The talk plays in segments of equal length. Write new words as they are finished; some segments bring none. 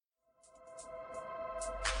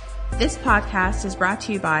This podcast is brought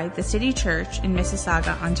to you by The City Church in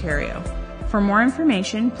Mississauga, Ontario. For more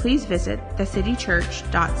information, please visit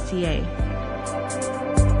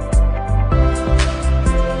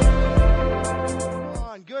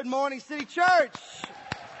thecitychurch.ca. Good morning, City Church.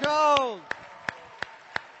 Go.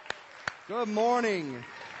 Good morning.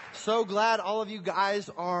 So glad all of you guys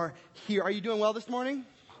are here. Are you doing well this morning?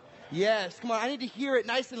 Yes. Come on, I need to hear it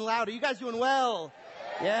nice and loud. Are you guys doing well?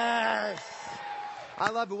 Yes. I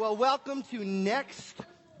love it. Well, welcome to Next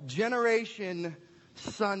Generation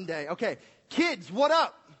Sunday. Okay, kids, what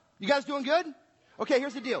up? You guys doing good? Okay,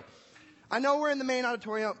 here's the deal. I know we're in the main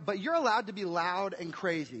auditorium, but you're allowed to be loud and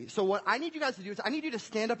crazy. So what I need you guys to do is I need you to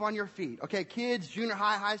stand up on your feet. Okay, kids, junior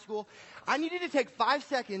high, high school. I need you to take 5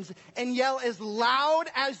 seconds and yell as loud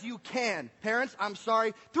as you can. Parents, I'm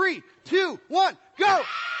sorry. 3, 2, 1, go!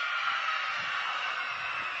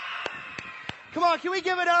 Come on, can we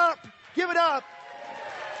give it up? Give it up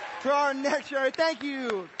for our next year. Thank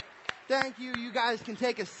you. Thank you. You guys can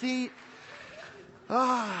take a seat.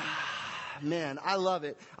 Man, I love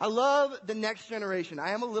it. I love the next generation.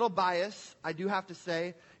 I am a little biased. I do have to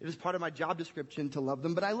say it is part of my job description to love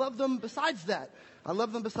them, but I love them besides that.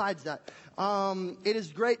 It is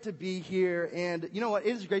great to be here, and you know what?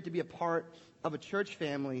 It is great to be a part of a church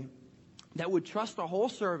family that would trust a whole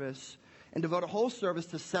service and devote a whole service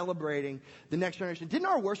to celebrating the next generation. Didn't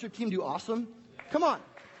our worship team do awesome? Come on.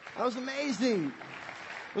 That was amazing.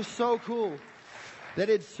 It was so cool. They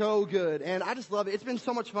did so good. And I just love it. It's been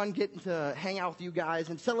so much fun getting to hang out with you guys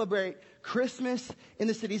and celebrate Christmas in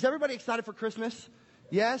the city. Is everybody excited for Christmas?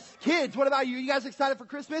 Yes? Kids, what about you? You guys excited for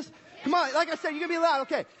Christmas? Come on. Like I said, you're going to be loud.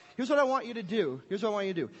 Okay. Here's what I want you to do.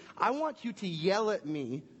 I want you to yell at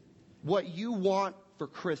me what you want for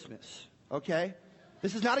Christmas. Okay?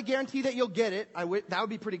 This is not a guarantee that you'll get it. That would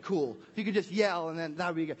be pretty cool. If you could just yell, and then that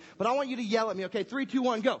would be good. But I want you to yell at me. Okay? 3, 2,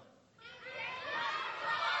 1, go.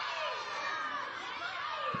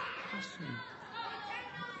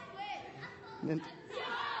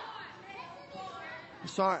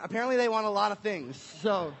 Sorry, apparently they want a lot of things,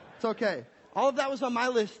 so it's okay. All of that was on my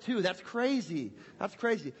list too. That's crazy.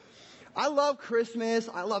 I love Christmas.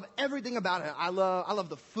 I love everything about it. I love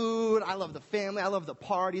the food. I love the family. I love the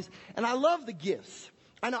parties, and I love the gifts.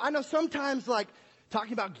 I know sometimes like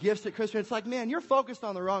talking about gifts at Christmas, it's like, man, you're focused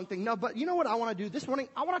on the wrong thing. No, but you know what I want to do this morning?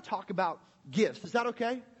 I want to talk about gifts. Is that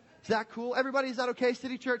okay? Is that cool? Everybody, is that okay?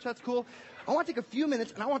 City Church, that's cool. I want to take a few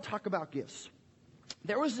minutes and I want to talk about gifts.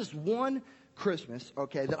 There was this one Christmas,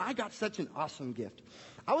 okay, that I got such an awesome gift.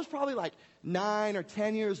 I was probably like 9 or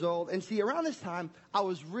 10 years old. And see, around this time, I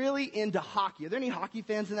was really into hockey. Are there any hockey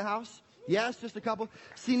fans in the house? Yes, just a couple.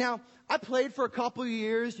 See, now, I played for a couple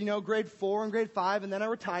years, grade 4 and grade 5, and then I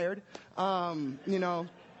retired.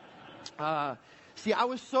 See, I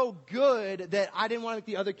was so good that I didn't want to make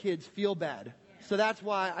the other kids feel bad. So that's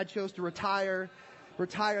why I chose to retire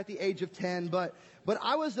at the age of 10. But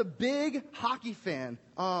I was a big hockey fan.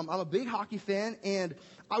 I'm a big hockey fan, and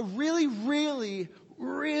I really, really,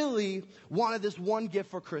 really wanted this one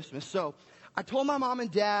gift for Christmas. So I told my mom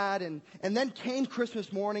and dad, and then came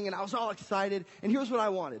Christmas morning, and I was all excited. And here's what I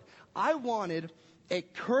wanted. I wanted a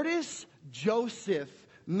Curtis Joseph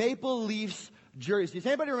Maple Leafs jersey. Does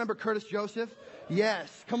anybody remember Curtis Joseph?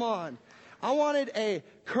 Yes, come on. I wanted a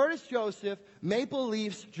Curtis Joseph Maple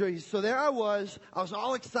Leafs jersey. So there I was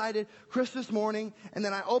all excited, Christmas morning, and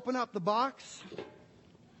then I opened up the box,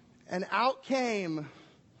 and out came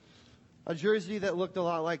a jersey that looked a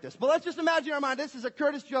lot like this. But let's just imagine in our mind, this is a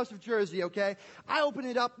Curtis Joseph jersey, okay? I open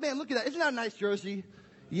it up. Man, look at that. Isn't that a nice jersey?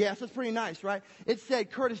 Yes, that's pretty nice, right? It said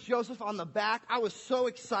Curtis Joseph on the back. I was so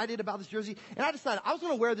excited about this jersey, and I decided I was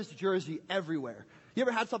going to wear this jersey everywhere. You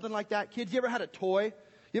ever had something like that? Kids, you ever had a toy?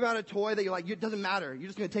 You ever had a toy that you're like, it doesn't matter. You're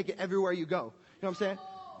just going to take it everywhere you go. You know what I'm saying?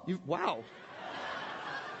 Wow.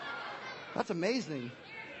 That's amazing.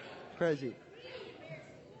 Crazy.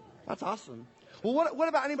 That's awesome. Well, what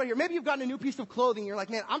about anybody here? Maybe you've gotten a new piece of clothing. And you're like,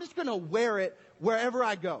 man, I'm just going to wear it wherever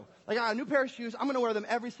I go. Like, I got a new pair of shoes. I'm going to wear them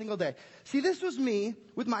every single day. See, this was me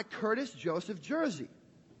with my Curtis Joseph jersey.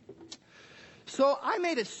 So I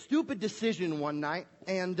made a stupid decision one night,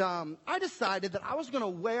 and I decided that I was going to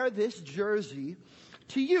wear this jersey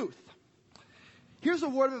to youth. Here's a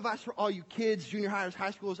word of advice for all you kids, junior highers,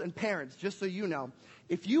 high schools, and parents, just so you know.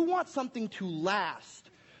 If you want something to last,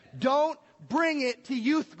 don't bring it to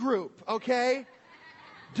youth group, okay?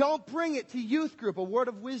 Don't bring it to youth group. A word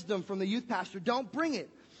of wisdom from the youth pastor. Don't bring it.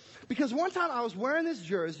 Because one time I was wearing this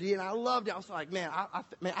jersey, and I loved it. I was like, man,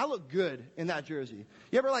 I look good in that jersey.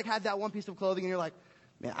 You ever had that one piece of clothing, and you're like,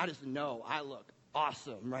 man, I just know I look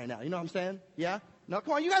awesome right now. You know what I'm saying? Yeah? No,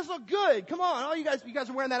 come on, you guys look good. Come on, all you guys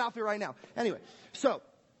are wearing that outfit right now. Anyway, so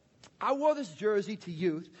I wore this jersey to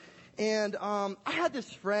youth. And I had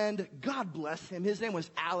this friend, God bless him. His name was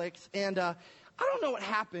Alex. And I don't know what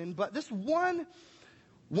happened, but this one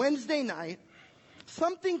Wednesday night,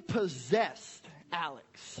 something possessed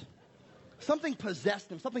Alex. Something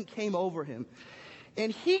possessed him. Something came over him.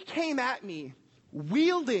 And he came at me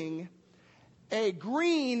wielding a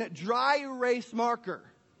green dry erase marker.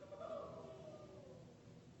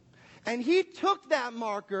 And he took that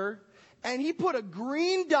marker and he put a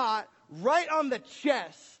green dot right on the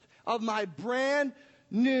chest of my brand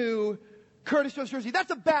new Curtis Jones jersey.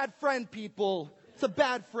 That's a bad friend, people. It's a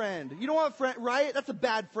bad friend. You don't want a friend, right? That's a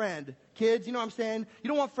bad friend. Kids, you know what I'm saying? You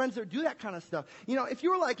don't want friends that do that kind of stuff. You know, if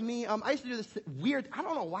you were like me, I used to do this weird, I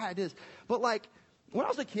don't know why I did this, but like, when I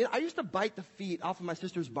was a kid, I used to bite the feet off of my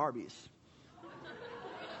sister's Barbies.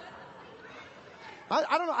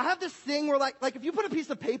 I don't know. I have this thing where like if you put a piece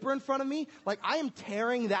of paper in front of me, like I am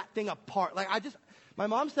tearing that thing apart. My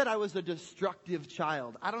mom said I was a destructive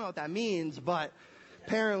child. I don't know what that means, but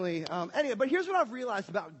apparently, anyway, but here's what I've realized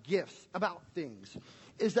about gifts, about things,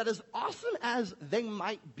 is that as awesome as they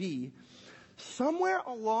might be, somewhere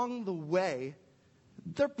along the way,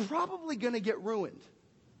 they're probably going to get ruined.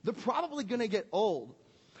 They're probably going to get old.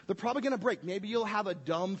 They're probably going to break. Maybe you'll have a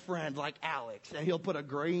dumb friend like Alex, and he'll put a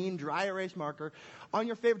green dry erase marker on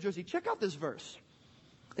your favorite jersey. Check out this verse.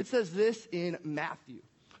 It says this in Matthew.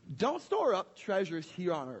 Don't store up treasures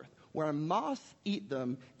here on earth, where moths eat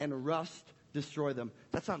them and rust destroy them.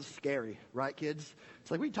 That sounds scary, right, kids?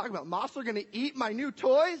 It's like, what are you talking about? Moths are going to eat my new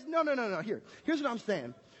toys? No. Here's what I'm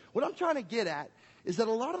saying. What I'm trying to get at is that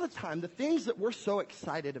a lot of the time, the things that we're so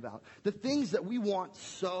excited about, the things that we want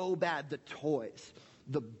so bad, the toys,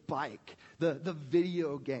 the bike, the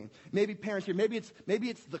video game. Maybe parents here, maybe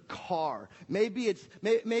it's the car. Maybe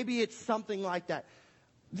it's something like that.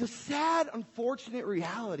 The sad, unfortunate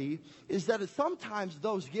reality is that sometimes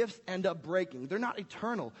those gifts end up breaking. They're not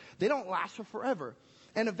eternal. They don't last for forever.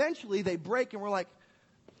 And eventually they break and we're like,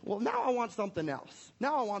 well, now I want something else.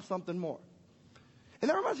 Now I want something more. And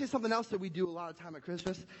that reminds me of something else that we do a lot of time at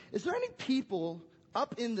Christmas. Is there any people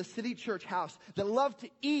up in the City Church house that love to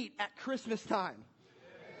eat at Christmas time?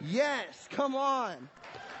 Yes, come on.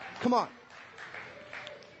 Come on.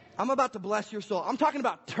 I'm about to bless your soul. I'm talking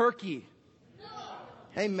about turkey.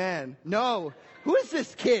 Amen. No. Who is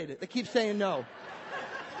this kid that keeps saying no?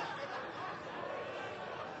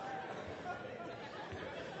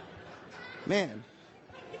 Man.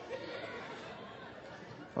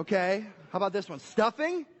 Okay. How about this one?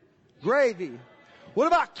 Stuffing? Gravy. What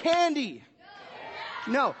about candy?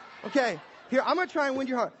 No. Okay. Here, I'm going to try and win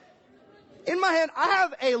your heart. In my hand, I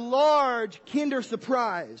have a large Kinder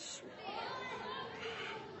Surprise.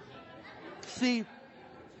 See,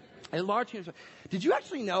 a large Kinder Surprise. Did you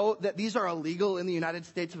actually know that these are illegal in the United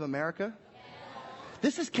States of America?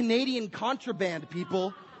 This is Canadian contraband,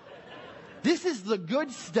 people. This is the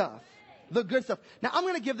good stuff. The good stuff. Now, I'm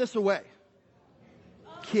going to give this away.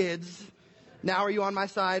 Kids, now are you on my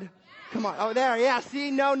side? Come on. Oh, there. Yeah,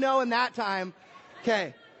 see? No in that time.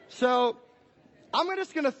 Okay. So, I'm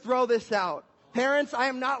just going to throw this out. Parents, I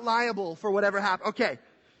am not liable for whatever happened. Okay.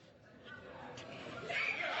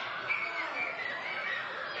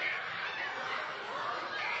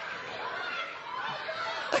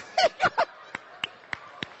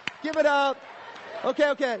 Give it up.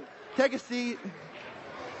 Okay. Take a seat.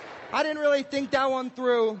 I didn't really think that one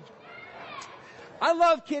through. I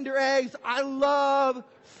love Kinder Eggs. I love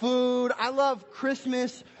food. I love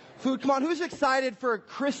Christmas food. Come on, who's excited for a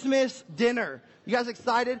Christmas dinner? You guys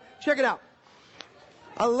excited? Check it out.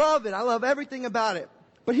 I love it. I love everything about it.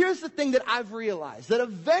 But here's the thing that I've realized, that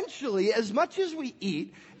eventually, as much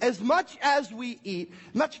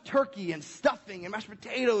turkey and stuffing and mashed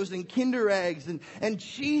potatoes and Kinder Eggs and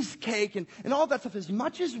cheesecake and all that stuff, as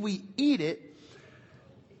much as we eat it,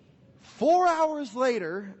 4 hours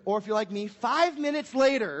later, or if you're like me, 5 minutes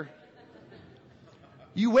later,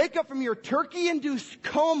 you wake up from your turkey-induced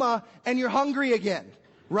coma and you're hungry again,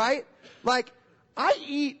 right? Like, I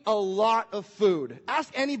eat a lot of food.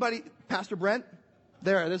 Ask anybody, Pastor Brent.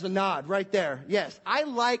 There's a nod right there. Yes, I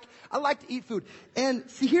like to eat food. And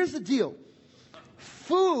see, here's the deal.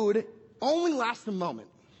 Food only lasts a moment.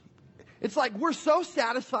 It's like we're so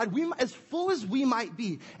satisfied, as full as we might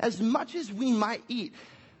be, as much as we might eat,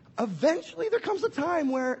 eventually there comes a time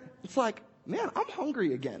where it's like, man, I'm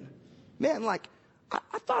hungry again. Man, like,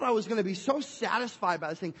 I thought I was going to be so satisfied by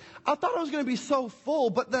this thing. I thought I was going to be so full,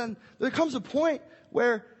 but then there comes a point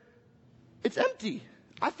where it's empty.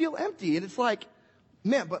 I feel empty, and it's like,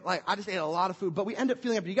 man, but like, I just ate a lot of food, but we end up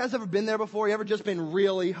feeling empty. You guys ever been there before? You ever just been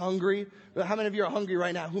really hungry? How many of you are hungry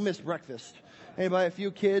right now? Who missed breakfast? Anybody? A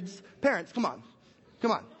few kids? Parents, come on.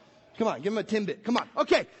 Come on, give him a Timbit. Come on.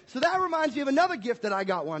 Okay, so that reminds me of another gift that I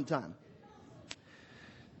got one time.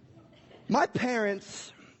 My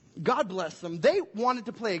parents, God bless them, they wanted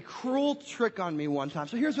to play a cruel trick on me one time.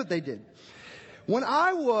 So here's what they did. When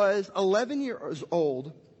I was 11 years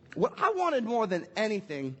old, what I wanted more than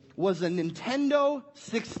anything was a Nintendo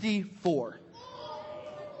 64.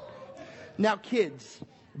 Now kids,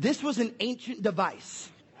 this was an ancient device.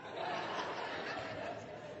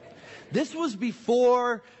 This was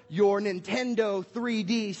before your Nintendo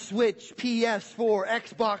 3D, Switch, PS4,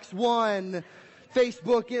 Xbox One,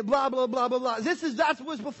 Facebook, blah, blah, blah, blah, blah. That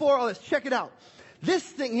was before all this. Check it out. This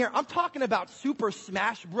thing here, I'm talking about Super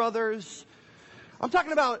Smash Brothers. I'm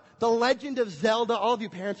talking about The Legend of Zelda. All of you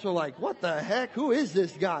parents are like, what the heck? Who is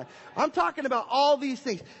this guy? I'm talking about all these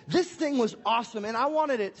things. This thing was awesome, and I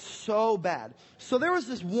wanted it so bad. So there was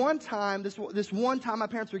this one time my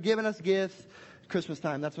parents were giving us gifts. Christmas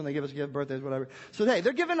time, that's when they give us gifts, birthdays, whatever. So hey,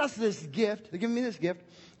 they're giving us this gift. They're giving me this gift,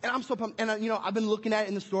 and I'm so pumped. And I've been looking at it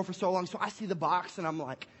in the store for so long, so I see the box, and I'm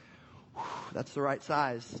like, that's the right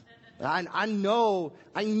size. I know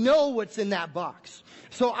what's in that box.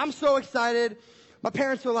 So I'm so excited. My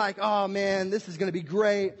parents are like, oh man, this is going to be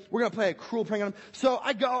great. We're going to play a cruel prank on them. So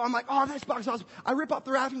I go, I'm like, oh, this box is awesome. I rip off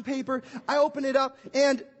the wrapping paper. I open it up,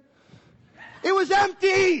 and it was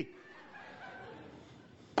empty.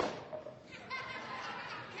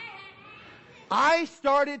 I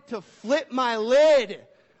started to flip my lid.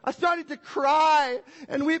 I started to cry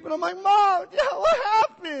and weep, and I'm like, Mom, what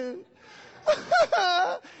happened?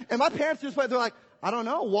 And my parents just went, they're like, I don't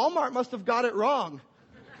know, Walmart must have got it wrong.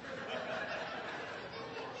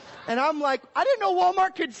 And I'm like, I didn't know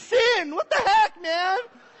Walmart could sin. What the heck, man?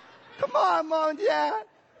 Come on, Mom and Dad.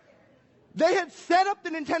 They had set up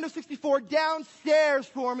the Nintendo 64 downstairs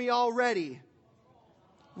for me already.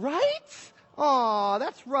 Right? Aw,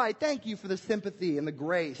 that's right. Thank you for the sympathy and the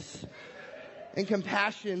grace and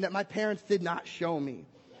compassion that my parents did not show me.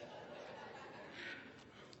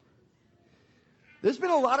 There's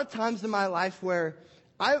been a lot of times in my life where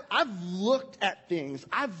I've looked at things.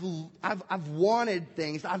 I've wanted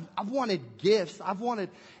things. I've wanted gifts. I've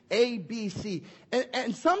wanted A, B, C.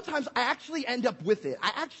 And sometimes I actually end up with it.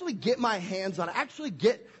 I actually get my hands on it. I actually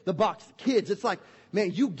get the box. Kids, it's like,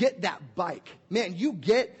 man, you get that bike. Man, you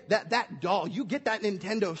get that doll. You get that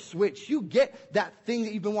Nintendo Switch. You get that thing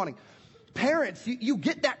that you've been wanting. Parents, you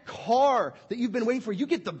get that car that you've been waiting for. You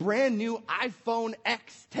get the brand new iPhone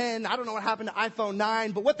X10. I don't know what happened to iPhone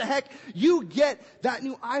 9, but what the heck? You get that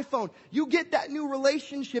new iPhone. You get that new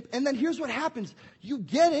relationship. And then here's what happens. You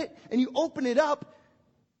get it and you open it up,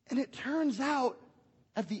 and it turns out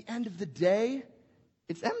at the end of the day,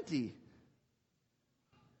 it's empty.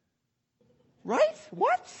 Right?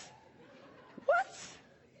 What?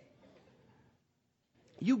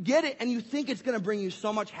 You get it and you think it's going to bring you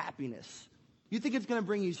so much happiness. You think it's going to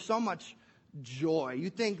bring you so much joy.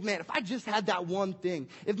 You think, man, if I just had that one thing,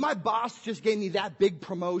 if my boss just gave me that big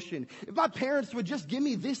promotion, if my parents would just give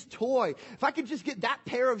me this toy, if I could just get that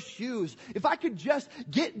pair of shoes, if I could just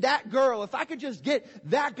get that girl, if I could just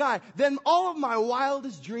get that guy, then all of my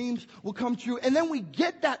wildest dreams will come true. And then we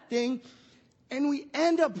get that thing and we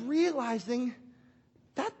end up realizing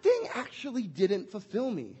that thing actually didn't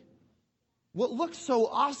fulfill me. What looked so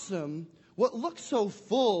awesome, what looked so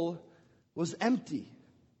full, was empty.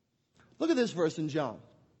 Look at this verse in John.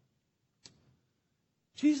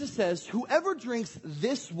 Jesus says, whoever drinks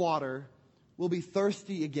this water will be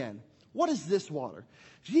thirsty again. What is this water?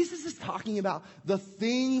 Jesus is talking about the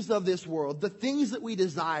things of this world, the things that we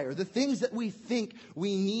desire, the things that we think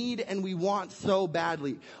we need and we want so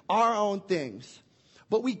badly, our own things.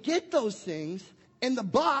 But we get those things, and the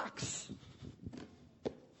box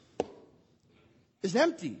is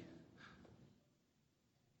empty.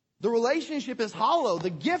 The relationship is hollow.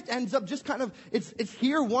 The gift ends up just kind of, it's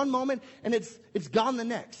here one moment and it's gone the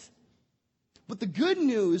next. But the good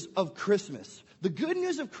news of Christmas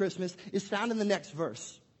is found in the next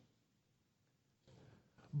verse.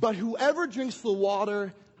 But whoever drinks the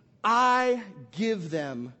water I give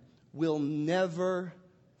them will never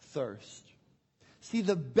thirst. See,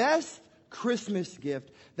 the best Christmas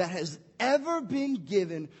gift that has ever been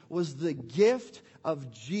given was the gift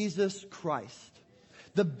of Jesus Christ.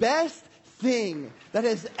 The best thing that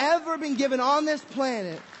has ever been given on this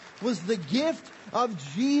planet was the gift of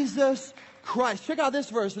Jesus Christ. Check out this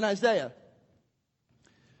verse in Isaiah.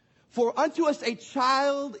 For unto us a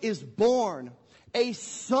child is born, a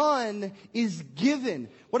son is given.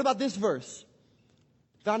 What about this verse?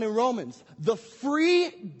 Found in Romans. The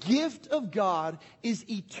free gift of God is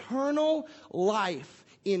eternal life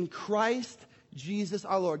in Christ Jesus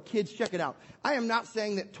our Lord. Kids, check it out. I am not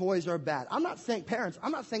saying that toys are bad. I'm not saying, parents,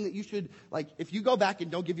 I'm not saying that you should, if you go back and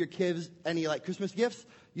don't give your kids any, Christmas gifts,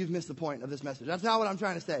 you've missed the point of this message. That's not what I'm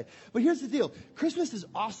trying to say. But here's the deal. Christmas is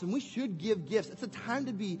awesome. We should give gifts. It's a time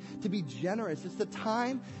to be generous. It's the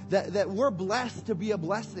time that we're blessed to be a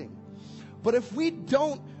blessing. But if we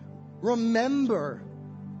don't remember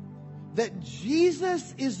that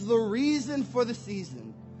Jesus is the reason for the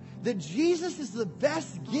season, that Jesus is the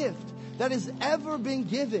best gift that has ever been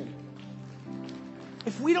given.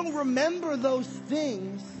 If we don't remember those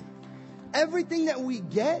things, everything that we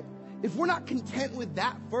get, if we're not content with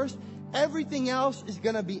that first, everything else is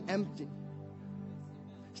going to be empty.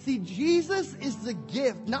 See, Jesus is the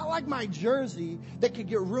gift, not like my jersey that could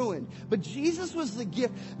get ruined, but Jesus was the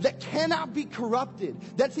gift that cannot be corrupted,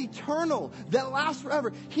 that's eternal, that lasts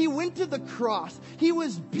forever. He went to the cross. He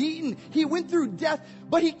was beaten. He went through death,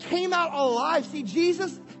 but he came out alive. See,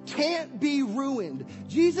 Jesus can't be ruined.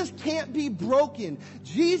 Jesus can't be broken.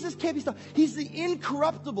 Jesus can't be stopped. He's the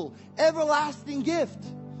incorruptible, everlasting gift.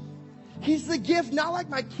 He's the gift, not like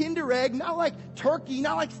my Kinder Egg, not like turkey,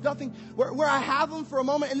 not like stuffing, where I have them for a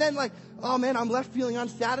moment and then oh man, I'm left feeling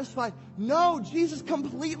unsatisfied. No, Jesus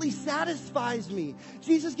completely satisfies me.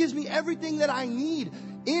 Jesus gives me everything that I need.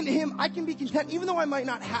 In him, I can be content. Even though I might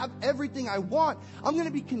not have everything I want, I'm going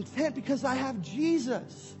to be content because I have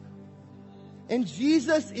Jesus. And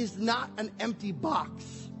Jesus is not an empty box.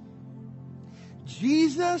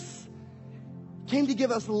 Jesus came to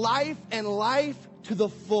give us life and life to the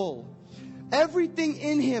full. Everything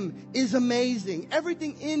in him is amazing.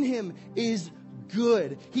 Everything in him is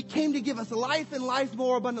good. He came to give us life and life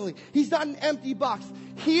more abundantly. He's not an empty box.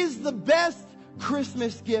 He is the best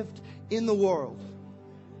Christmas gift in the world.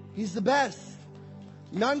 He's the best.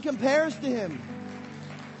 None compares to him.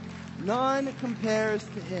 None compares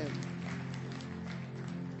to him.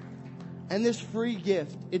 And this free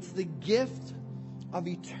gift, it's the gift of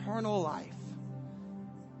eternal life.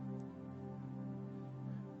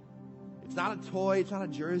 It's not a toy, it's not a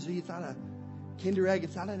jersey, it's not a Kinder Egg,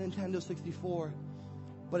 it's not a Nintendo 64,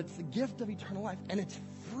 but it's the gift of eternal life, and it's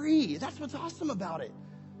free. That's what's awesome about it.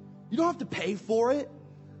 You don't have to pay for it.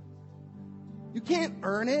 You can't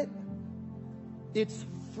earn it. It's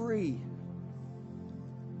free.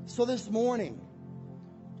 So this morning,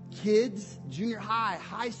 kids, junior high,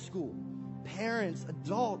 high school, parents,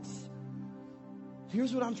 adults,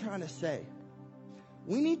 here's what I'm trying to say.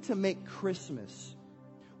 We need to make Christmas,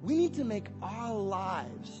 we need to make our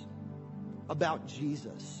lives about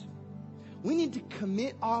Jesus. We need to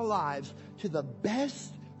commit our lives to the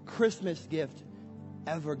best Christmas gift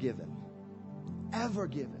ever given. Ever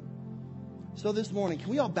given. So this morning, can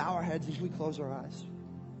we all bow our heads and can we close our eyes?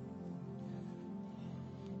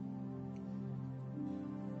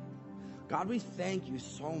 God, we thank you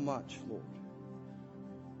so much, Lord,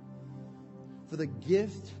 for the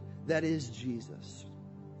gift that is Jesus.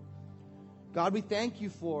 God, we thank you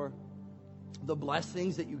for the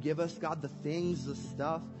blessings that you give us, God, the things, the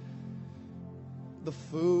stuff, the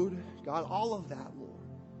food, God, all of that, Lord.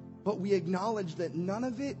 But we acknowledge that none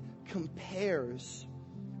of it compares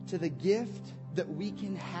to the gift that we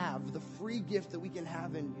can have, the free gift that we can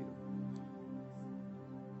have in you.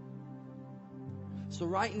 So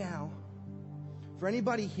right now, for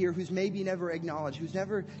anybody here who's maybe never acknowledged, who's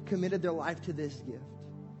never committed their life to this gift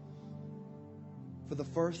for the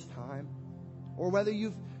first time, or whether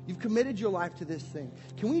you've committed your life to this thing,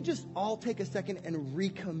 can we just all take a second and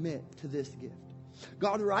recommit to this gift?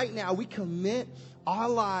 God, right now, we commit our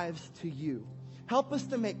lives to you. Help us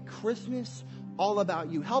to make Christmas all about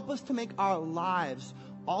you. Help us to make our lives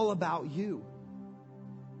all about you.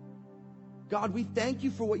 God, we thank you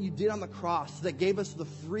for what you did on the cross that gave us the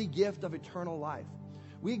free gift of eternal life.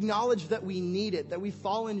 We acknowledge that we need it, that we've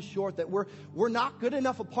fallen short, that we're not good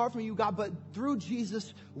enough apart from you, God, but through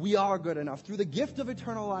Jesus, we are good enough. Through the gift of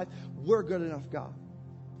eternal life, we're good enough, God.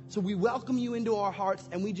 So we welcome you into our hearts,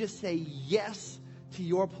 and we just say yes to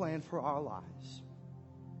your plan for our lives.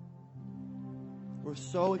 We're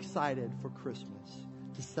so excited for Christmas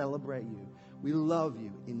to celebrate you. We love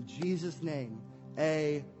you. In Jesus' name,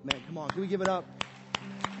 amen. Come on, can we give it up?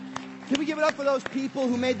 Can we give it up for those people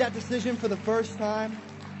who made that decision for the first time?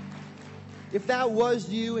 If that was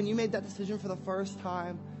you and you made that decision for the first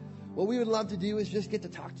time, what we would love to do is just get to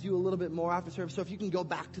talk to you a little bit more after service. So if you can go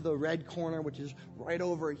back to the red corner, which is right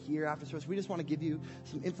over here after service, we just want to give you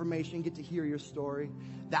some information, get to hear your story.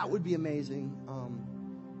 That would be amazing.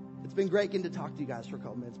 It's been great getting to talk to you guys for a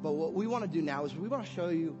couple minutes. But what we want to do now is we want to show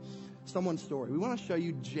you someone's story. We want to show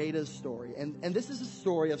you Jada's story. And this is a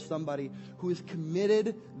story of somebody who has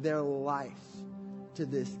committed their life to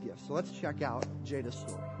this gift. So let's check out Jada's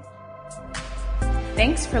story.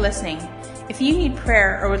 Thanks for listening. If you need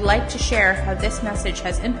prayer or would like to share how this message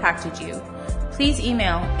has impacted you, please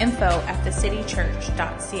email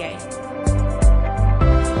info@thecitychurch.ca.